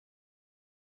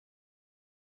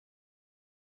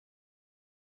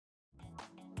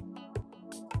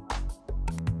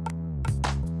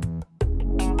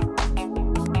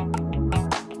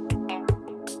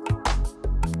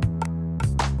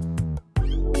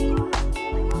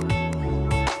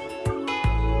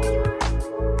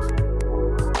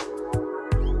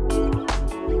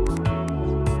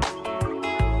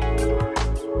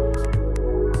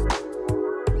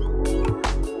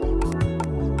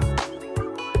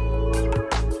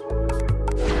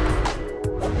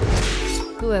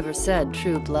Whoever said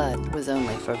true blood was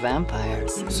only for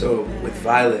vampires? So, with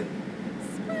Violet,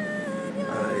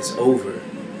 it's over.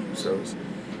 So,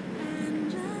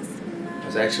 I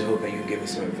was actually hoping you could give me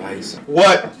some advice.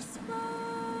 What?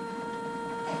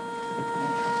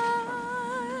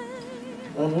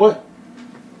 On what?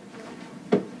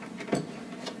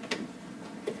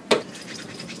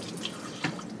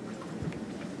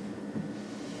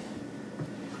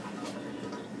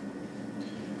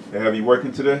 Hey, have you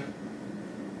working today?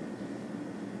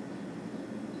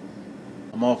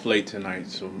 I'm off late tonight,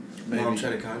 so maybe... Mom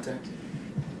trying to contact you?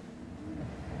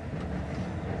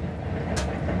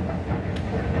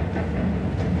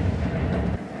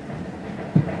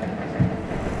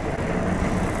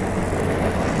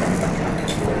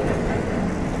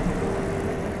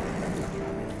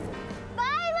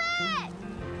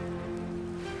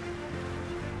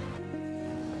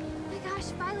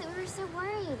 Violet, we were so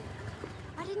worried.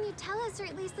 Why didn't you tell us or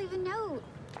at least leave a note?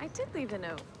 I did leave a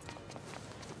note.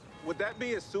 Would that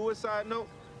be a suicide note?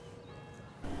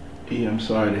 Yeah, I'm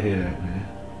sorry to hear that, man.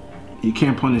 You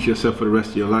can't punish yourself for the rest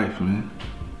of your life, man.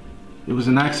 It was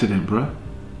an accident, bruh.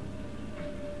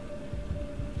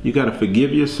 You gotta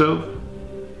forgive yourself,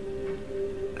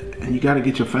 and you gotta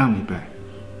get your family back.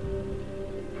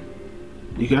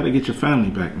 You gotta get your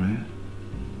family back, man.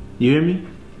 You hear me?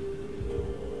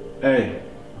 Hey.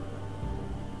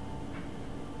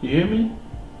 You hear me?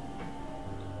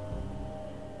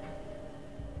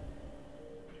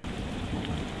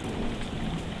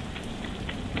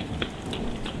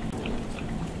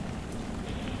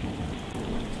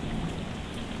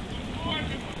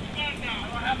 I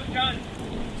don't have a gun.